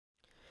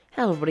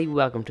Hello everybody,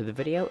 welcome to the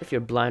video. If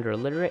you're blind or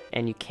illiterate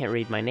and you can't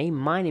read my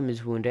name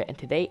is Wounda, and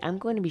today I'm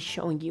going to be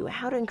showing you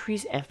how to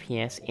increase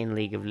FPS in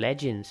League of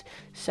Legends.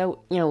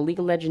 So, League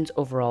of Legends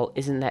overall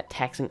isn't that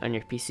taxing on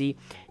your PC.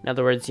 In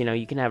other words,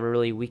 you can have a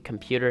really weak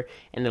computer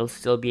and it'll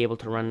still be able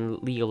to run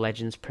League of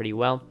Legends pretty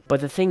well.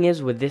 But the thing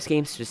is, with this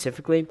game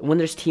specifically, when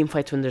there's team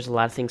fights, when there's a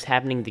lot of things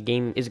happening, the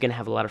game is going to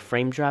have a lot of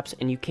frame drops,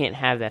 and you can't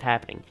have that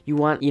happening. You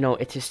want,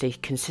 it to stay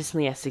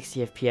consistently at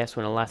 60 FPS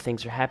when a lot of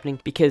things are happening,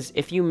 because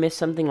if you miss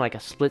something like a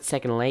split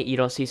second late, you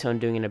don't see someone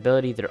doing an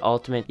ability, their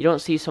ultimate, you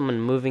don't see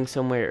someone moving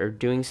somewhere or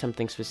doing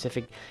something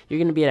specific, you're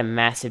going to be at a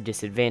massive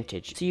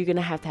disadvantage. So you're going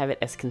to have it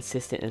as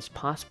consistent as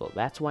possible.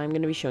 That's why I'm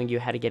going to be showing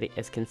you how to get it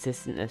as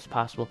consistent as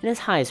possible and as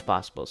high as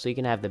possible, so you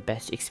can have the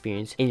best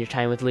experience in your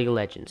time with League of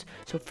Legends.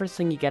 So first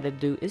thing you got to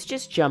do is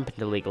just jump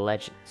into League of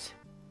Legends.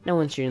 Now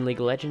once you're in League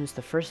of Legends,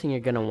 the first thing you're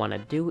going to want to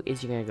do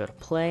is you're going to go to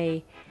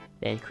play,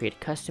 then create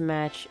a custom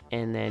match,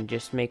 and then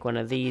just make one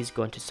of these,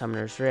 go into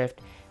Summoner's Rift,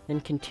 then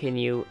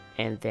continue,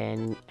 and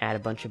then add a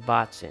bunch of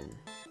bots in.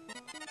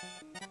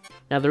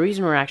 Now the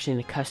reason we're actually in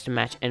a custom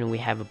match and we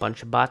have a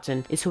bunch of bots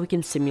in is so we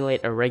can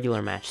simulate a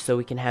regular match, so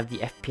we can have the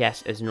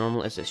FPS as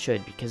normal as it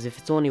should, because if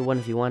it's only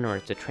 1v1 or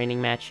it's a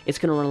training match, it's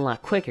going to run a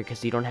lot quicker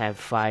because you don't have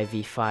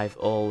 5v5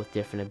 all with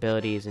different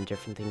abilities and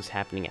different things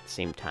happening at the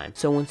same time.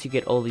 So once you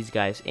get all these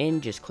guys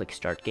in, just click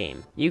start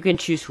game. You can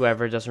choose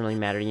whoever, it doesn't really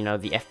matter,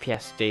 the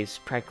FPS stays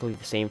practically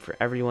the same for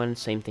everyone,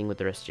 same thing with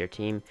the rest of your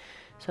team.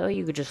 So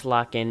you could just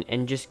lock in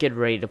and just get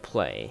ready to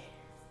play.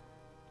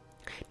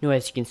 Now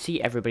as you can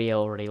see, everybody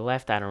already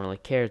left. I don't really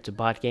care, it's a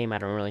bot game, I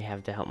don't really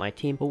have to help my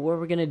team. But what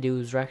we're going to do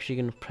is we're actually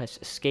going to press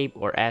escape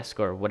or ask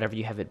or whatever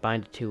you have it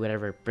binded to,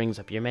 whatever brings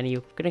up your menu.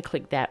 We're going to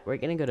click that, we're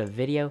going to go to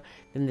video,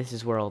 then this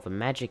is where all the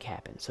magic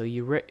happens. So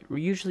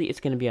usually it's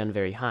going to be on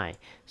very high.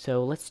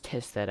 So let's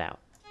test that out.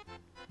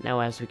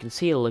 Now as we can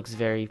see, it looks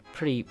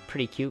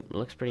pretty cute, it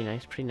looks pretty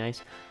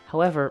nice.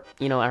 However,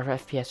 our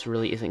FPS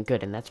really isn't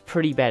good, and that's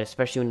pretty bad,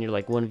 especially when you're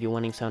like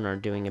 1v1ing someone or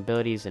doing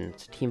abilities and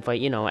it's a team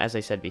fight, as I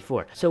said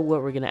before. So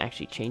what we're going to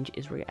actually change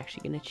is we're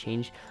actually going to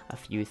change a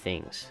few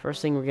things.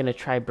 First thing, we're going to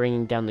try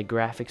bringing down the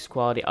graphics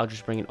quality. I'll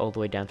just bring it all the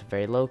way down to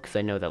very low, because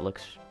I know that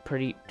looks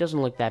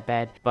doesn't look that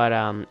bad, but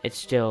it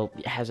still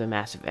has a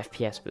massive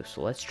FPS boost,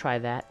 so let's try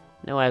that.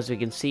 Now as we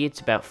can see, it's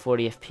about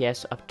 40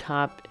 FPS up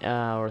top,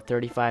 or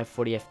 35,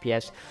 40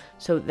 FPS,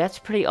 so that's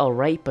pretty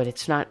alright, but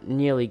it's not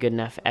nearly good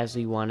enough as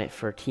we want it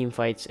for team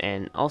fights,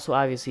 and also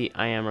obviously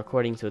I am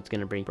recording, so it's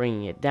going to be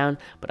bringing it down,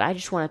 but I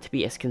just want it to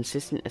be as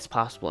consistent as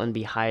possible and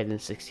be higher than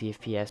 60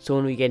 FPS, so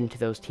when we get into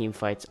those team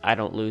fights, I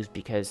don't lose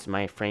because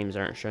my frames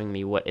aren't showing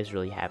me what is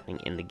really happening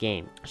in the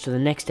game. So the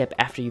next step,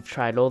 after you've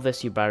tried all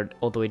this, you brought it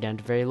all the way down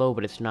to very low,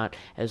 but it's not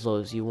as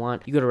low as you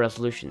want, you go to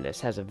resolution.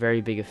 This has a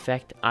very big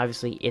effect.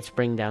 Obviously it's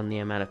bringing down the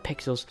amount of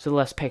pixels, so the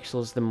less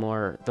pixels,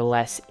 the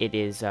less it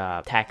is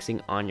taxing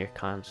on your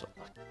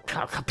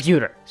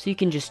computer. So you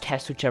can just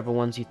test whichever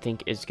ones you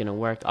think is gonna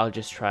work. I'll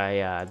just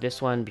try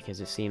this one because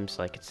it seems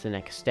like it's the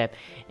next step,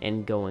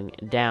 and going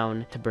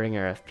down to bring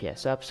our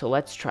FPS up. So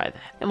let's try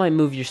that. It might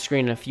move your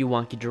screen in a few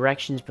wonky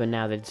directions, but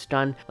now that it's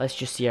done, let's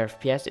just see our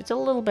FPS. It's a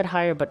little bit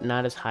higher, but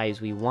not as high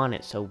as we want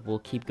it, so we'll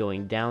keep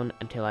going down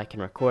until I can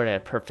record at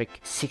a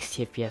perfect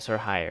 60 FPS or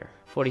higher.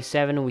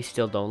 47, we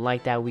still don't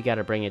like that, we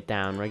gotta bring it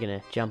down. We're gonna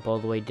jump all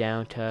the way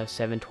down to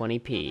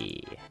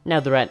 720p.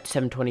 Now they're at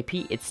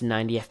 720p, it's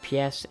 90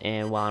 FPS,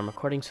 and while I'm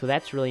recording, so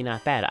that's really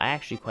not bad. I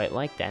actually quite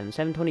like that, and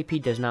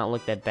 720p does not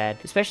look that bad,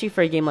 especially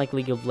for a game like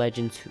League of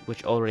Legends,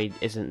 which already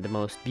isn't the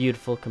most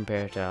beautiful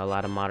compared to a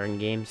lot of modern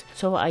games.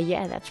 So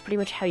yeah, that's pretty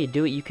much how you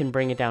do it. You can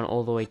bring it down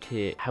all the way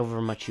to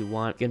however much you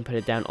want. You can put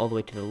it down all the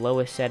way to the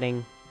lowest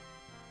setting,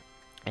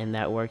 and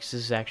that works.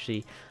 This is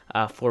actually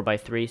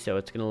 4x3, so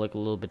it's going to look a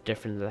little bit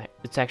different.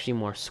 It's actually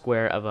more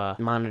square of a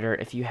monitor.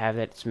 If you have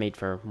it, it's made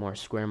for more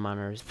square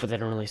monitors, but they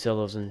don't really sell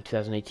those in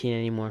 2018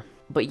 anymore.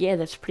 But yeah,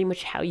 that's pretty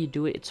much how you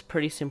do it. It's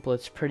pretty simple,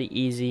 it's pretty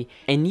easy.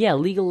 And yeah,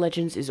 League of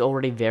Legends is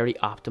already very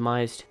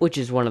optimized, which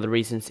is one of the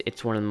reasons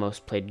it's one of the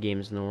most played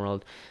games in the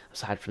world,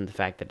 aside from the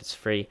fact that it's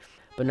free.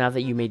 But now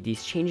that you made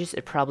these changes,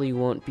 it probably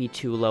won't be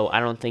too low. I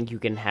don't think you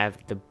can have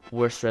the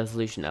worst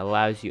resolution that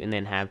allows you and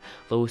then have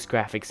lowest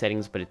graphic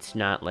settings, but it's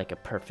not like a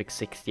perfect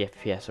 60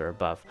 FPS or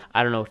above.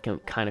 I don't know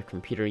what kind of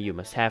computer you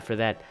must have for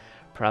that.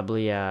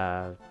 Probably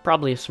a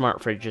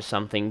smart fridge or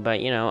something,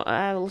 but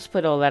let's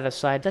put all that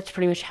aside. That's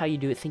pretty much how you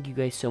do it. Thank you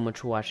guys so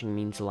much for watching. It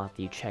means a lot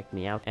that you checked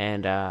me out.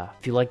 And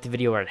if you liked the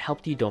video or it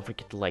helped you, don't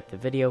forget to like the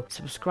video.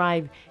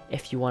 Subscribe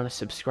if you want to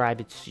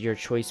subscribe. It's your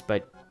choice,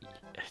 but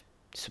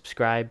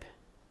subscribe.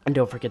 And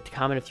don't forget to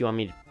comment if you want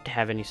me to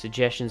have any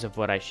suggestions of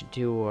what I should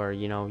do, or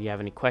you have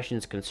any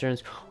questions,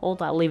 concerns, all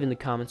that, leave in the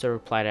comments. I'll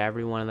reply to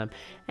every one of them.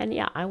 And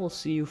yeah, I will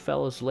see you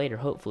fellas later,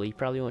 hopefully. You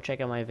probably won't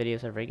check out my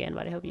videos ever again,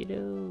 but I hope you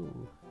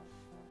do.